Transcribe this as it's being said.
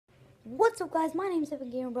What's up, guys? My name is Evan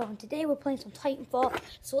Gamer Bro, and today we're playing some Titanfall.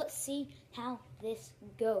 So let's see how this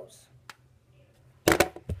goes.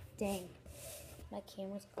 Dang, my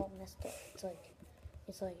camera's all messed up.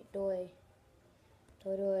 It's like doy.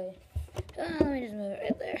 Let me just move it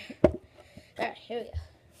right there. All right, here we go.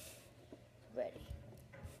 Ready.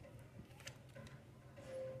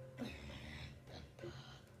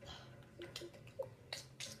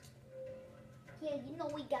 Yeah, you know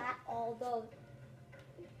we got all those.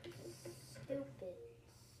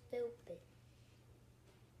 Stupid.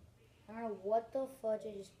 I don't know what the fudge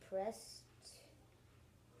I just pressed.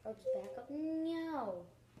 Oh, just back up. No.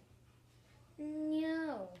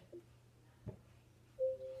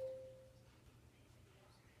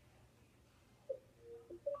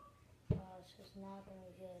 Oh, it's just not gonna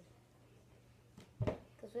be good.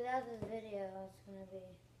 Because without this video, it's gonna be.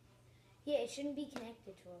 Yeah, it shouldn't be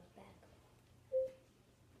connected to our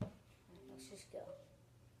backup. Let's just go.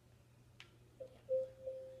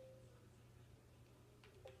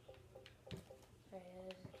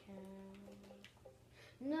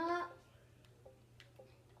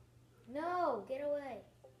 No, get away.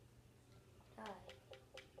 Die.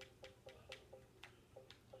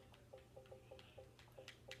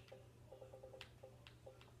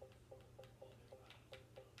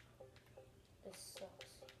 This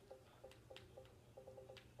sucks.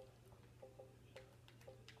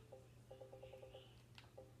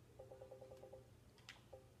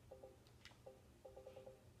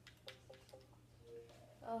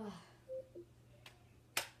 Oh.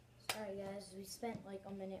 Sorry guys, we spent like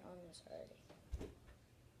a minute on this already.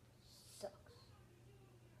 Sucks.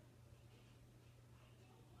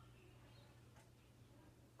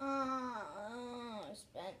 I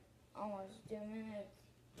spent almost 2 minutes.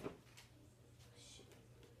 Shit.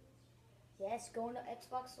 Yes, going to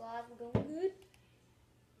Xbox Live, we're going good.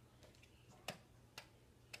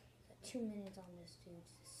 2 minutes on this, dude.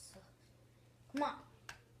 This sucks. Come on.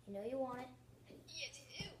 You know you want it. Yes, you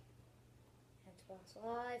do. Xbox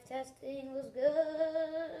Live testing was good.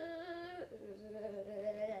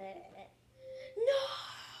 No!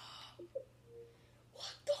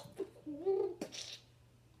 What the?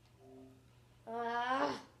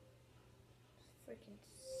 Freaking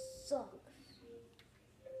sucks.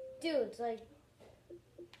 Dude, it's like.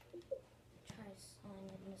 Try to sign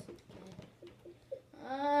in this again.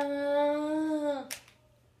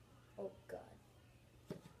 Oh god.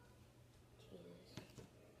 Jesus.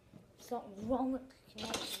 Something wrong with the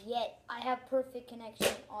connection yet. I have perfect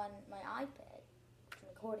connection on my iPad. I'm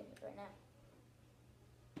recording it right now.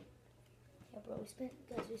 Yeah, bro, we spent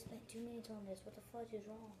 2 minutes on this. What the fudge is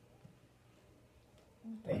wrong?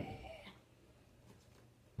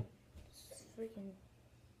 This freaking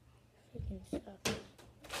sucks.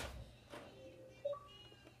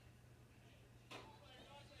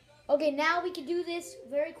 Okay, now we can do this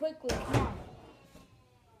very quickly. Come on.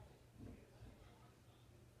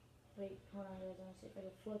 Wait, hold on, guys. Let's see if I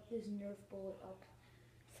can flip this Nerf bullet up in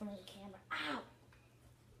front of the camera. Ow!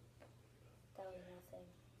 That was nothing.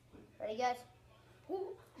 Ready, guys?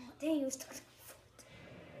 Ooh, oh, dang, it was stuck to my foot.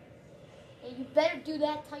 Hey, you better do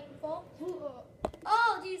that, Titanfall.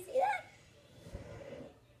 Oh, do you see that?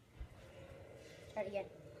 Try it again.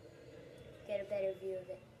 Get a better view of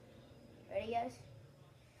it. Ready, guys?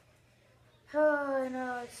 Oh,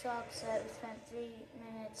 no, it sucks that we spent 3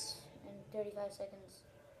 minutes and 35 seconds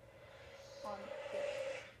on it.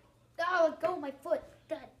 Oh, let go of my foot.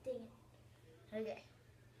 God dang it. Okay.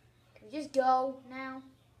 Can we just go now?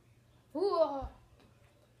 Ooh.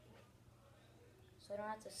 So I don't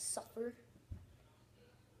have to suffer.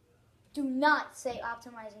 Do not say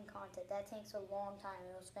optimizing content. That takes a long time.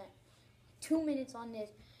 It'll spend 2 minutes on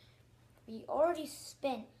this. We already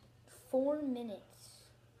spent 4 minutes.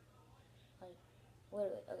 Like,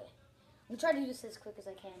 literally. Okay. I'm gonna try to do this as quick as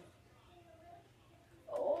I can.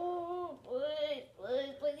 Oh, please.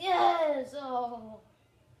 Yes! Oh,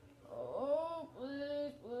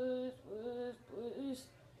 please.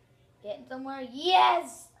 Getting somewhere.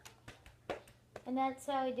 Yes! And that's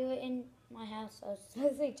how I do it in my house. I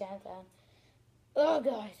was like Chinatown. Oh,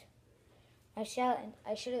 God. I should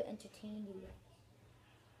have entertained you.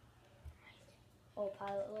 Oh,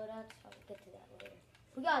 pilot loadouts. I'll get to that later.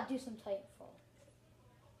 We gotta do some Titanfall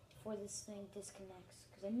before this thing disconnects.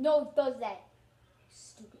 Because I know it does that.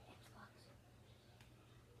 Stupid Xbox.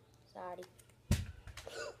 Sorry.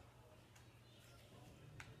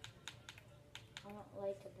 I don't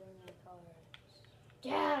like to bring my cars.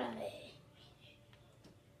 Get out of me.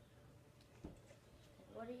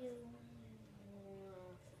 What are you?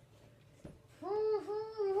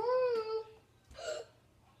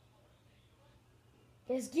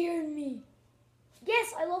 It scared me.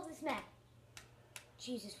 Yes, I love this map.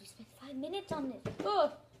 Jesus, we spent 5 minutes on this.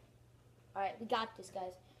 Ugh. Alright, we got this,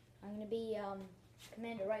 guys. I'm gonna be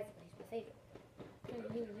Commander Rifle. He's my favorite.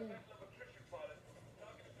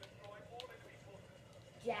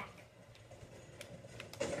 Jack.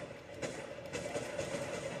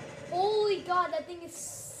 Holy God, that thing is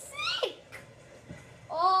sick!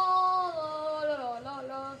 Oh, la, la, la,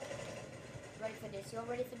 la. Ready for this? You all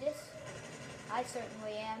ready for this? I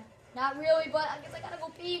certainly am. Not really, but I guess I gotta go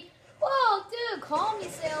pee. Whoa, dude, calm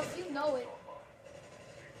yourself. You know it.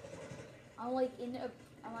 I'm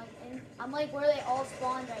like where they all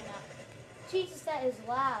spawned right now. Jesus, that is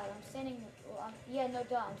loud. I'm standing. Yeah, no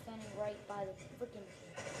doubt. I'm standing right by the freaking.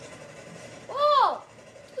 Whoa!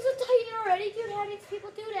 There's a Titan already, dude. How do these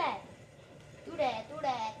people do that? Do that.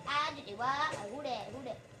 I did it. What? Who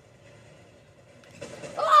that?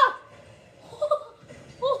 Ah!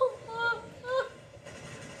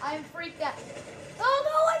 I'm freaked out. Oh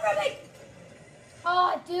no, away from me!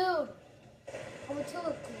 Oh, dude. Oh, until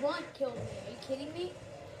a grunt killed me. Are you kidding me?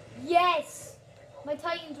 Yes! My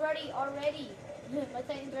Titan's ready already. My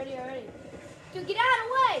Titan's ready already. Dude, get out of the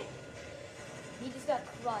way! He just got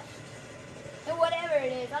crushed. And whatever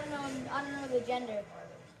it is, I don't know the gender.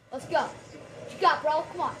 Let's go. What you got, bro?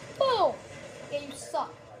 Come on. Boom! Yeah, you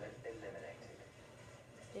suck.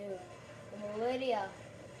 Dude. Lydia.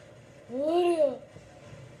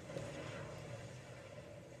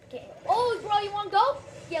 Okay. Oh, bro, you wanna go?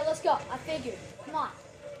 Yeah, let's go. I figured. Come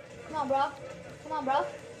on, bro.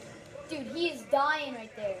 Dude, he is dying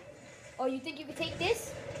right there. Oh, you think you can take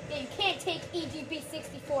this? Yeah, you can't take EGB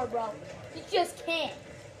 64, bro. You just can't.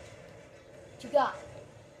 What you got?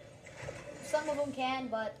 Some of them can,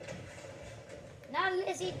 but not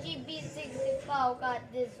this EGB 64 got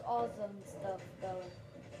this awesome stuff going.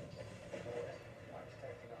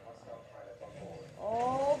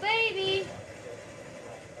 Oh, baby.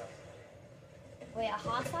 Wait, a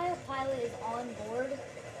hostile pilot is on board?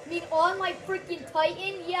 I mean, on my freaking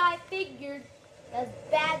Titan? Yeah, I figured. That's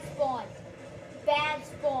bad spawn. That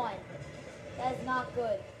is not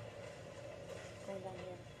good. Going down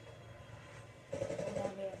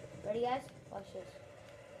here. Ready, guys? Watch this.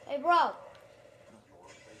 Hey, bro.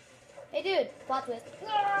 Hey, dude. Plot twist.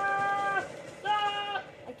 I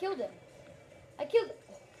killed him. I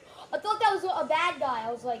thought that was a bad guy.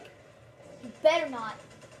 I was like, he better not.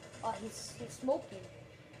 Oh, he's smoking.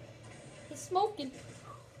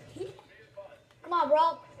 Come on,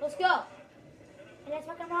 bro. Let's go. And let's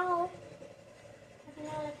rock and roll.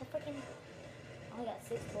 Like a freaking. I only got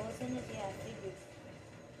 6 bullets in this. Yeah, I figured.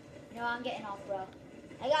 You know, I'm getting off, bro.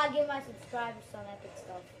 I gotta give my subscribers some epic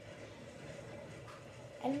stuff.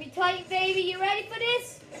 Enemy Titan, baby. You ready for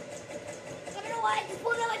this? I don't know why I just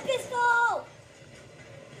pulled out my pistol.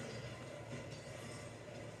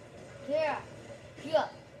 Yeah.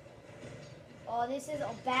 Oh, this is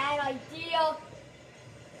a bad idea.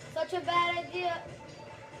 Such a bad idea.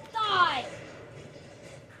 Die!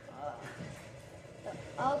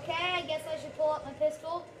 Okay, I guess I should pull out my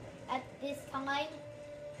pistol at this time.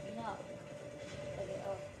 No. Okay,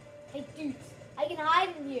 oh. Hey, dudes, I can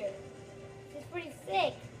hide in here. This is pretty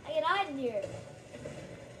sick. I can hide in here.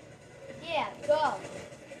 Yeah, go. I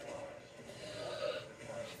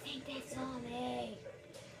think they saw me.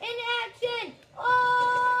 In action!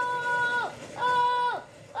 Oh!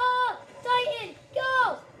 Titan, go!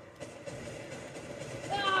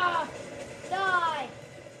 Ah! Die!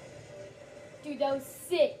 Dude, that was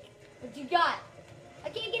sick. What you got? I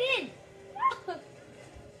can't get in!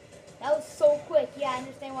 That was so quick. Yeah, I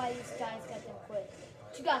understand why these guys got them quick.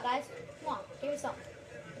 What you got, guys? Come on, give me something.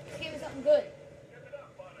 Give me something good.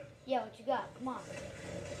 Yeah, what you got? Come on.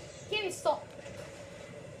 Give me something.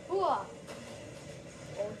 Ooh.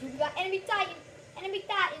 Oh, dude, we got enemy Titan.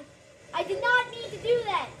 I did not need to do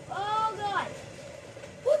that. Oh, God.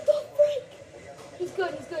 What the freak? He's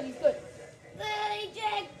good.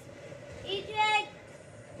 Eject.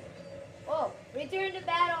 Oh, return to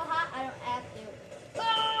battle, huh? I don't have to.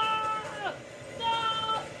 Ah!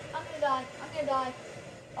 No! I'm gonna die.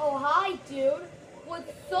 Oh, hi, dude.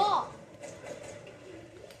 What's up?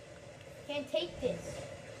 Can't take this.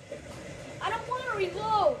 I don't want to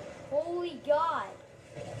reload. Holy God.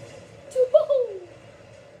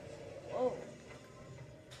 Oh.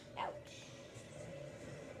 Ouch.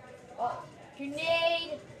 Oh,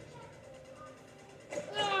 grenade.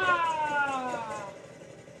 Ah!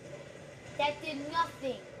 That did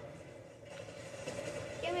nothing.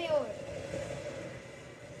 Get me over.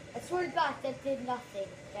 I swear to God, that did nothing.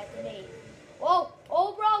 That grenade. Oh,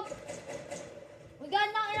 bro. We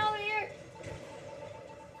got nothing over here.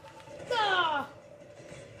 Ah!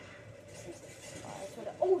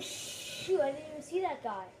 Oh, shoot. I didn't even see see that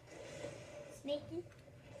guy. Snaky?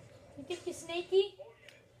 You think you're snaky?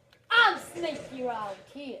 I'm snaky around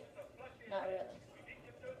here. Not really.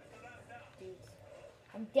 Dude,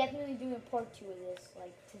 I'm definitely doing part 2 of this,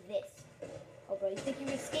 like, to this. Oh, bro, you think you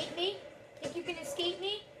can escape me? Think you can escape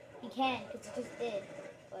me? You can, because you just did.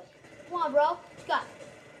 But, come on, bro. What you got?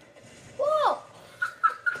 Whoa!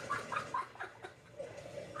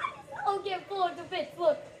 I'll get full of the bits,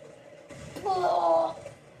 look. Oh,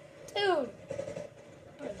 dude.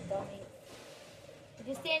 What a dummy. You're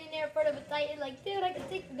just standing there in front of a Titan like, dude, I can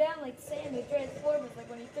take you down like Sam the Transformers, like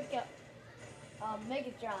when he took out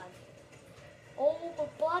Megatron. Oh,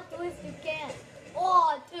 but plot twist, you can't.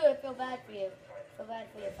 Oh, dude, I feel bad for you. I feel bad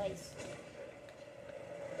for your face.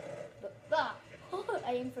 But,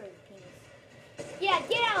 I aim for his penis. Yeah,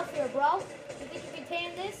 get out of here, bro. You think you can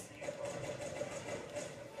tame this?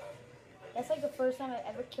 That's like the first time I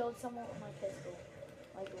ever killed someone with my pistol.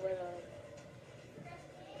 Like, literally.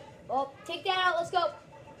 Oh, take that out. Let's go.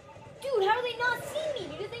 Dude, how do they not see me?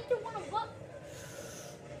 Do you think they want to buck?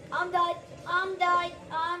 I'm dead. I'm dead.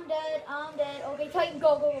 I'm dead. I'm dead. Okay, Titan,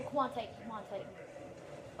 go, go, go. Come on, Titan. Come on, Titan.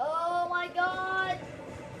 Oh, my God.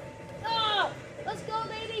 Ah, let's go,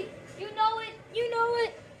 baby. You know it. You know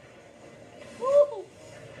it. Woo.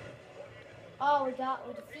 Oh,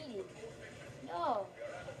 we're defeated. No.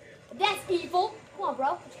 That's evil. Come on,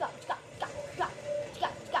 bro. What you got? What you got? What you got? What you got? What you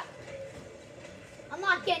got? What you got? I'm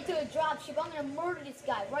not getting to a dropship. I'm gonna murder this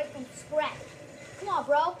guy right from scratch. Come on,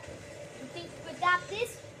 bro. You think you could adopt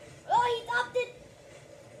this? Oh, he adopted.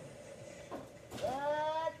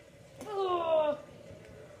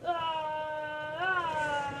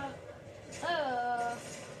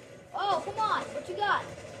 Oh, come on. What you got?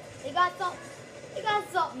 They got something. They got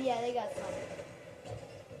something. Yeah, they got something.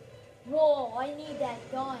 Whoa, I need that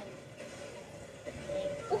gun.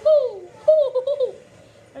 Woohoo!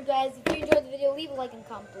 Alright guys, if you enjoyed the video, leave a like and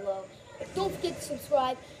comment below. Don't forget to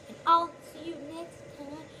subscribe, and I'll see you next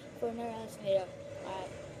time for another video.